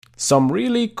Some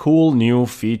really cool new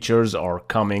features are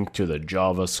coming to the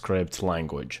JavaScript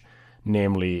language,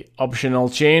 namely optional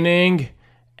chaining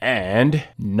and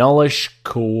nullish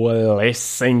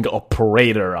coalescing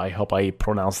operator. I hope I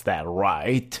pronounced that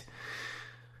right.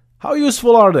 How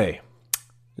useful are they?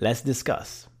 Let's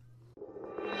discuss.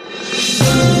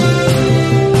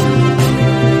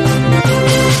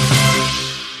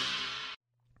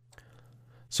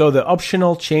 So the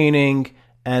optional chaining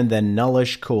and the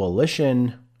nullish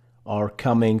coalition are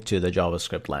coming to the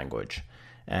JavaScript language.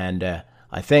 And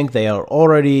I think they are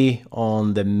already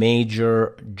on the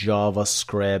major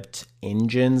JavaScript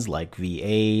engines like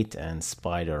V8 and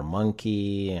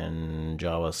SpiderMonkey and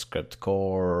JavaScript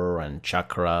Core and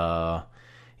Chakra.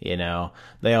 You know,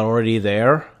 they are already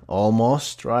there,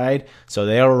 almost, right? So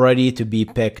they are ready to be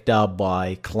picked up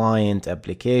by client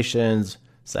applications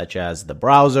such as the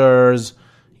browsers,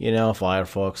 you know,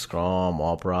 Firefox, Chrome,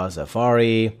 Opera,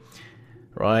 Safari,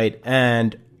 right?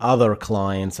 And other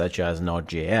clients such as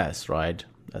Node.js, right?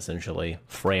 Essentially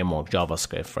framework,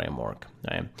 JavaScript framework,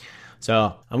 right?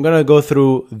 So I'm going to go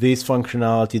through this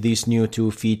functionality, these new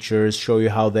two features, show you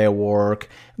how they work,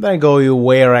 and then go you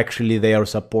where actually they are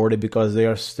supported, because they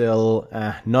are still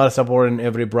not supported in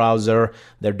every browser.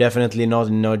 They're definitely not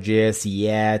in Node.js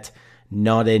yet,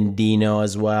 not in Dino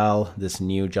as well, this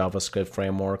new JavaScript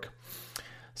framework.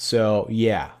 So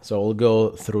yeah, so we'll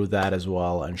go through that as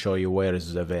well and show you where it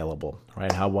is available,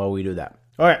 right? How will we do that?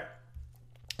 All right.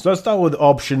 So let's start with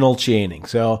optional chaining.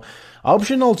 So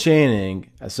optional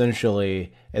chaining,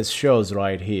 essentially, it shows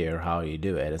right here how you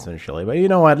do it, essentially. But you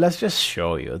know what? Let's just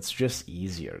show you. It's just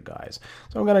easier, guys.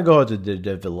 So I'm going to go to the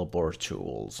developer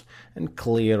tools and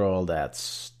clear all that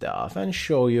stuff and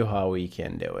show you how we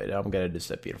can do it. I'm going to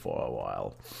disappear for a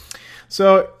while.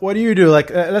 So what do you do?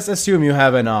 Like, let's assume you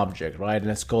have an object, right?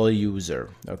 And it's called user,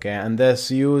 okay? And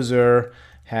this user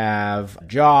have a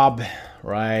job,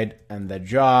 right? And the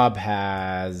job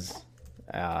has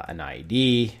an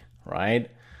ID,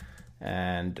 right?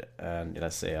 And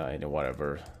let's say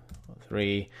whatever,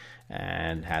 3,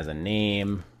 and has a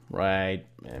name, right?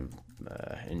 And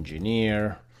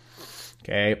engineer,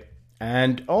 okay?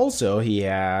 And also he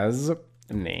has a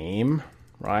name,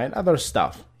 right? Other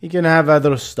stuff. You can have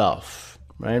other stuff,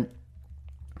 right?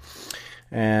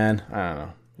 And I don't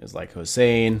know, it's like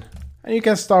Hussein. And you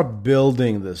can start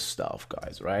building this stuff,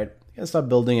 guys, right? You can start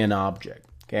building an object,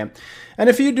 okay? And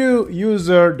if you do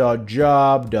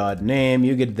user.job.name,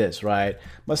 you get this, right?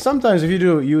 But sometimes if you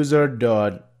do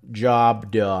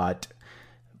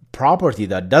user.job.property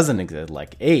that doesn't exist,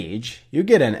 like age, you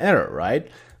get an error, right?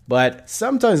 But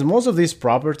sometimes most of these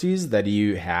properties that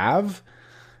you have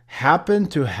happen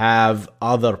to have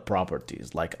other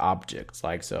properties like objects,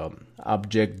 like so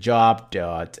object job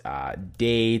dot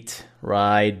date,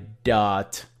 right,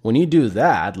 dot. When you do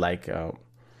that, like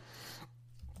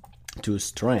to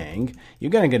string,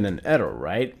 you're gonna get an error,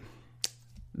 right?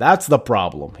 That's the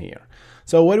problem here.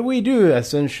 So what we do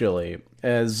essentially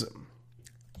is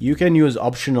you can use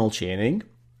optional chaining,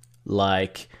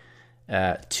 like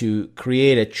to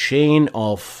create a chain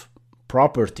of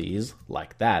properties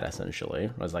like that, essentially.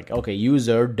 It's like, okay,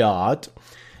 user dot,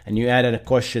 and you added a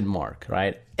question mark,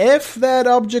 right? If that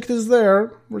object is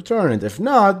there, return it. If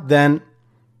not, then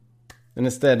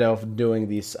instead of doing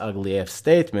this ugly if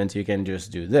statement, you can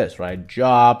just do this, right?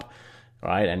 Job,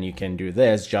 right? And you can do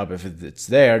this job. If it's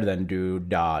there, then do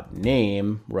dot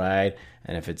name, right?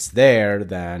 And if it's there,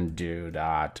 then do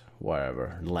dot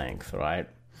whatever length, right?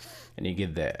 And you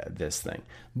get this thing.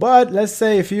 But let's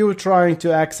say if you're trying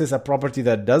to access a property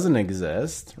that doesn't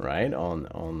exist, right,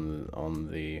 on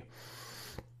the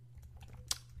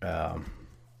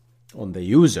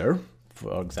user,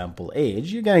 for example,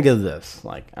 age, you're gonna get this,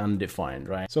 like undefined,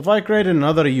 right? So if I create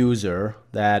another user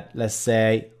that, let's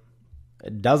say,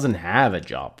 it doesn't have a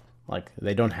job, like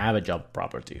they don't have a job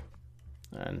property,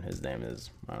 and his name is,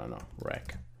 I don't know,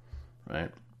 Rec,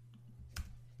 right?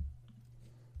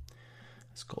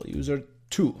 It's called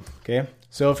user2, okay?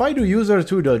 So if I do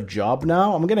user2.job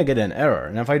now, I'm gonna get an error.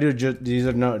 And if I do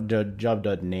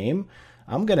user.job.name,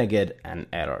 I'm gonna get an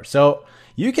error. So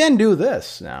you can do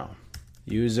this now.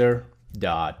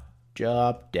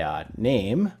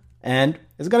 User.job.name, and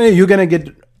you're gonna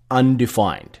get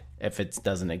undefined if it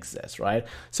doesn't exist, right?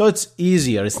 So it's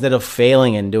easier, instead of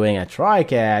failing and doing a try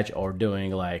catch or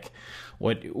doing like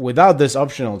without this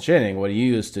optional chaining, what you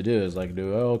used to do is like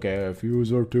do, okay, if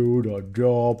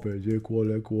user2.job is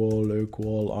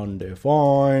equal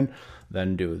undefined,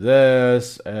 then do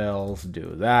this, else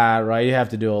do that, right? You have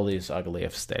to do all these ugly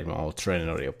if statement or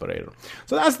ternary operator.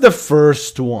 So that's the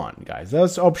first one, guys.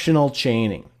 That's optional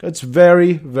chaining. It's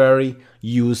very, very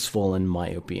useful in my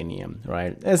opinion,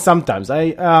 right? And sometimes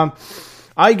I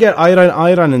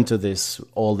run into this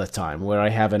all the time where I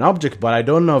have an object, but I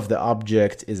don't know if the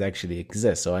object is actually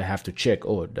exists. So I have to check,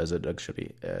 does it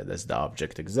actually, does the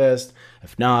object exist?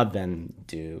 If not, then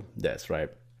do this, right?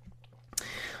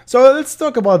 So let's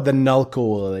talk about the null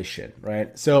coalition,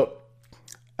 right? So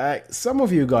some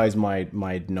of you guys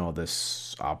might know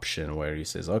this option where he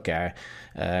says, okay,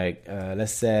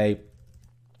 let's say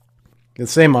the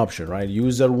same option, right?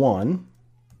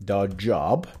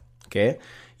 User1.job, okay?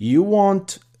 You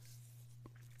want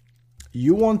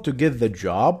to get the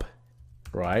job,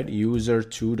 right?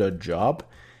 User2.job,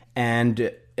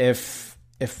 and if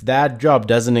that job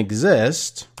doesn't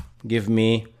exist, give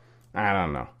me, I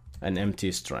don't know, an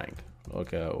empty string.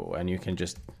 Okay, and you can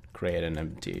just create an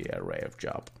empty array of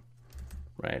job,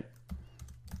 right?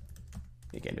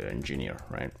 You can do engineer,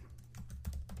 right?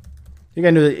 You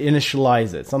can do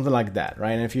initialize it, something like that,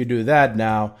 right? And if you do that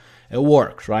now, it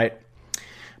works, right?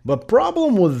 But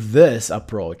problem with this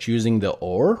approach using the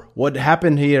or, what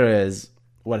happened is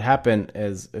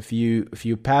if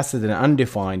you pass it an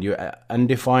undefined, you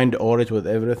undefined or it with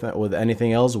everything, with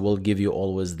anything else, will give you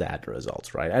always that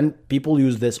results, right? And people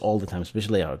use this all the time,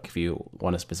 especially if you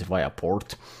want to specify a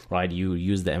port, right? You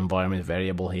use the environment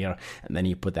variable here, and then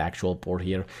you put the actual port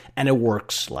here, and it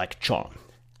works like charm.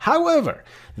 However,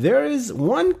 there is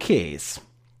one case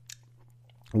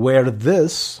where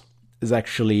this is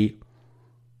actually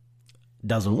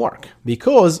doesn't work,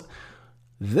 because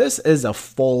this is a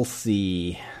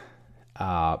falsy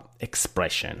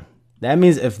expression. That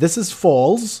means if this is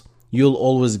false, you'll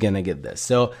always gonna get this.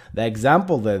 So the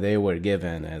example that they were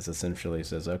given is essentially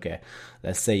says, okay,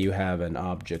 let's say you have an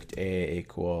object A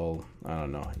equal, I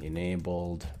don't know,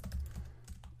 enabled,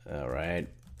 all right,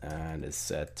 and it's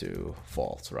set to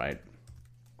false, right?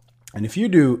 And if you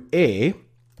do A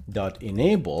dot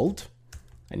enabled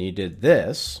and you did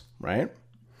this, right?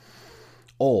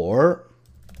 Or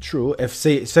true, if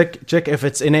check if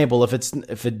it's enabled, if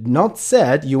it's not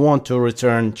set, you want to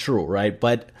return true, right?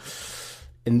 But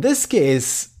in this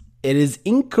case, it is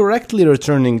incorrectly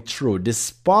returning true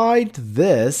despite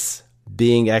this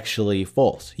being actually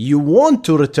false. You want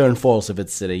to return false if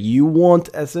it's set. You want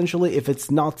essentially, if it's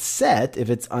not set,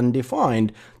 if it's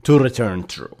undefined, to return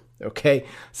true. Okay,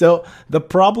 so the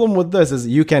problem with this is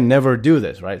you can never do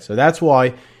this, right? So that's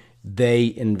why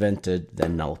they invented the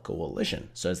null coalition.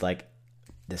 So it's like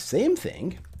the same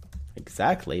thing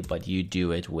exactly, but you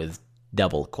do it with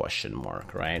double question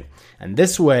mark, right? And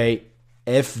this way,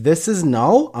 if this is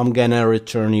null, I'm gonna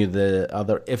return you the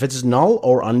other. If it's null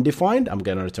or undefined, I'm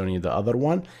gonna return you the other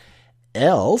one.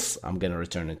 Else, I'm gonna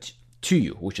return it to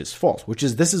you, which is false,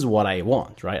 this is what I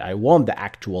want, right? I want the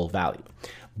actual value.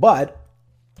 But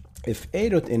if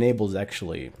a.enable is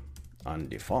actually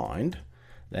undefined,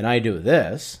 then I do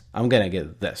this, I'm gonna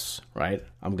get this, right?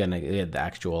 I'm gonna get the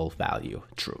actual value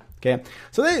true, okay?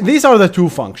 So these are the two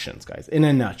functions, guys, in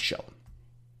a nutshell.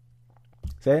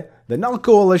 Okay, the null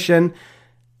coalition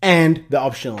and the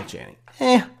optional chaining.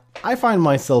 I find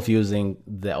myself using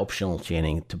the optional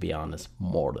chaining, to be honest,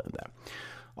 more than that.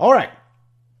 All right,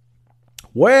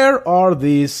 where are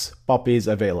these puppies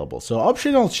available? So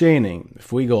optional chaining,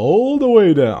 if we go all the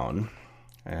way down,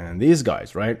 and these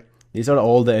guys, right? These are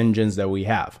all the engines that we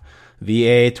have.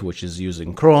 V8, which is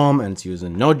using Chrome, and it's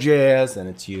using Node.js, and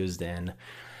it's used in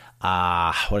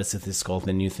what is it? It's called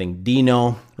the new thing,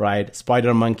 Dino, right?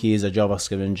 SpiderMonkey is a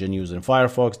JavaScript engine using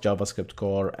Firefox, JavaScript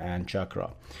Core, and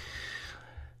Chakra.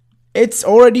 It's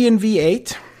already in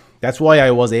V8. That's why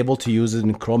I was able to use it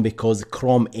in Chrome, because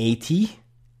Chrome 80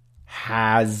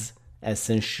 has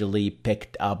essentially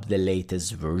picked up the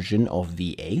latest version of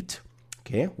V8,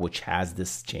 okay, which has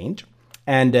this change.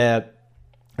 And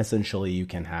essentially you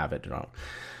can have it around.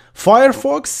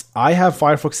 Firefox, I have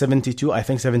Firefox 72. I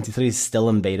think 73 is still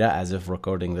in beta as of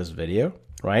recording this video,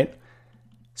 right?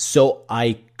 So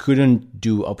I couldn't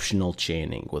do optional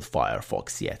chaining with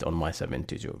Firefox yet on my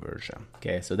 72 version.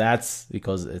 Okay, so that's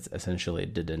because it's essentially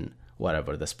didn't,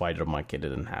 whatever, the SpiderMonkey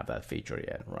didn't have that feature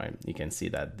yet, right? You can see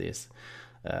that this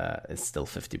is still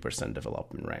 50%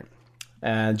 development, right?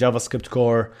 And JavaScript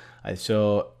Core,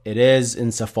 so it is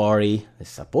in Safari. It's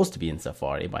supposed to be in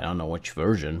Safari, but I don't know which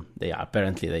version.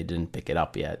 Apparently they didn't pick it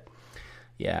up yet.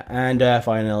 Yeah, and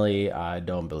finally, I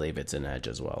don't believe it's in Edge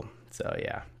as well. So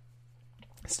yeah,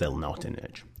 still not in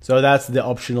Edge. So that's the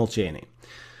optional chaining.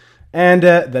 And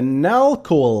the null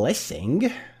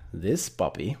coalescing, this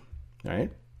puppy,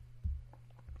 right?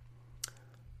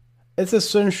 It's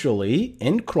essentially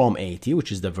in Chrome 80,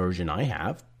 which is the version I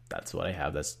have. That's what I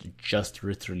have. That's just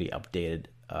literally updated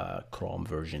Chrome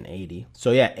version 80.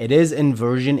 So yeah, it is in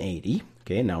version 80.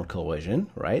 Okay, null coalescing,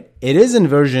 right? It is in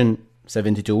version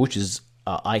 72, which is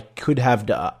I could have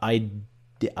I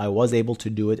was able to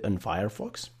do it in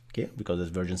Firefox. Okay, because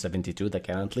it's version 72 that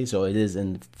currently, so it is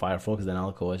in Firefox. The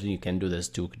null coalescing, you can do this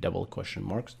two double question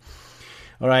marks.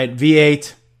 All right,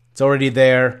 V8, it's already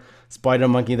there. Spider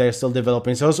Monkey, they're still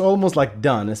developing, so it's almost like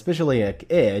done, especially like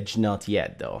Edge, not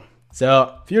yet though.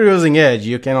 So if you're using Edge,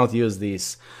 you cannot use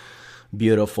these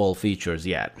beautiful features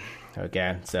yet.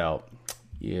 Okay, so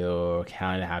you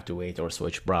kind of have to wait or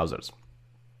switch browsers.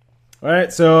 All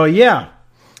right, so yeah,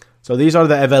 so these are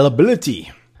the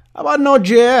availability. How about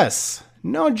Node.js?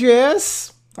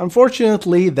 Node.js,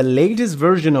 unfortunately, the latest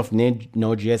version of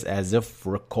Node.js as of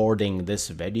recording this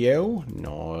video,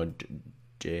 nodejs.org,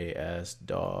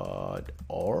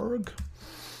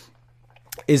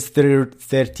 is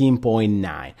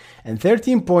 13.9. And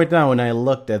 13.9, when I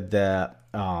looked at the,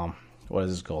 what is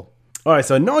this called? All right,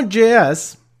 so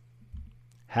Node.js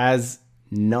has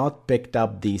not picked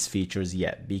up these features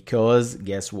yet because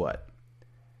guess what?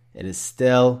 It is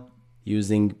still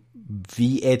using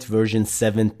V8 version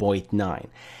 7.9.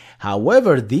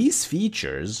 However, these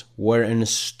features were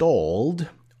installed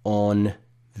on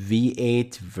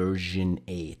V8 version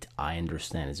 8. I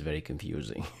understand it's very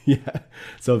confusing. Yeah.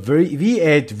 So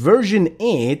V8 version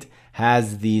 8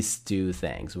 has these two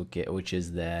things, okay, which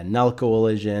is the null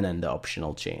coalescing and the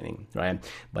optional chaining, right?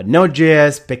 But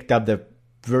Node.js picked up the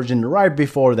version right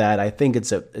before that. I think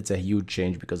it's a huge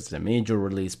change because it's a major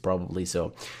release probably.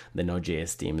 So the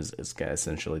Node.js team is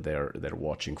essentially they're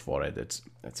watching for it. It's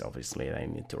obviously they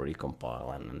need to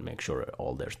recompile and make sure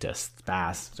all their tests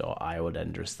pass. So I would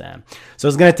understand. So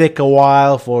it's gonna take a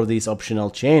while for this optional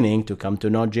chaining to come to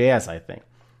Node.js. I think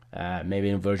maybe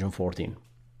in version 14,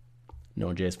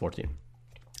 Node.js 14.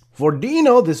 For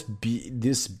Dino, this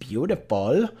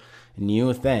beautiful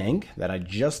new thing that I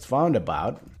just found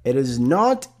about, it is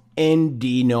not in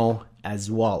Dino as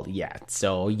well yet.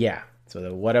 So yeah,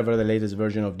 so whatever the latest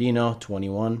version of Dino,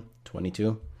 21,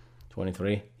 22,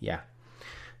 23, yeah,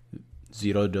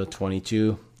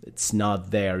 0.22, it's not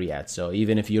there yet. So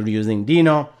even if you're using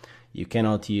Dino, you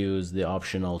cannot use the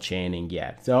optional chaining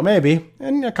yet. So maybe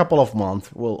in a couple of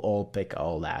months, we'll all pick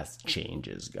all that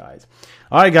changes, guys.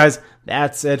 All right, guys,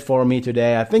 that's it for me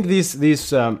today. I think these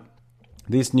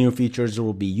new features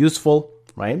will be useful,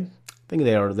 right? I think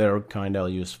they're kind of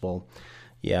useful.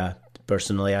 Yeah,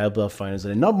 personally, I find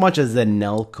it not much as the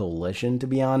null coalescing, to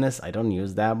be honest. I don't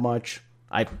use that much.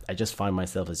 I just find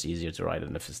myself it's easier to write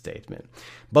an if statement.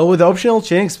 But with optional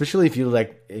chaining, especially if you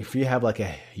have like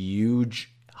a huge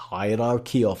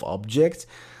hierarchy of objects,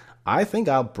 I think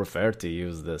I'll prefer to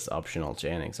use this optional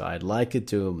chaining. So I'd like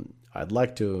to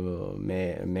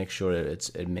make sure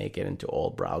it make it into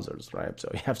all browsers, right? So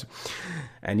you have to,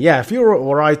 and yeah, if you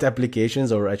write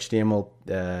applications or HTML,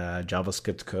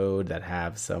 JavaScript code that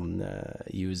have some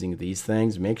using these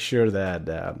things, make sure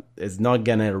that it's not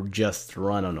gonna just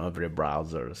run on every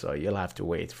browser. So you'll have to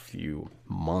wait a few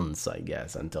months, I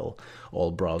guess, until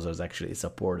all browsers actually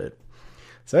support it.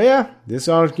 So yeah, this is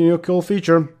our new cool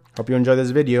feature. Hope you enjoyed this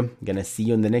video. Gonna see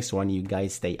you in the next one. You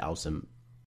guys stay awesome.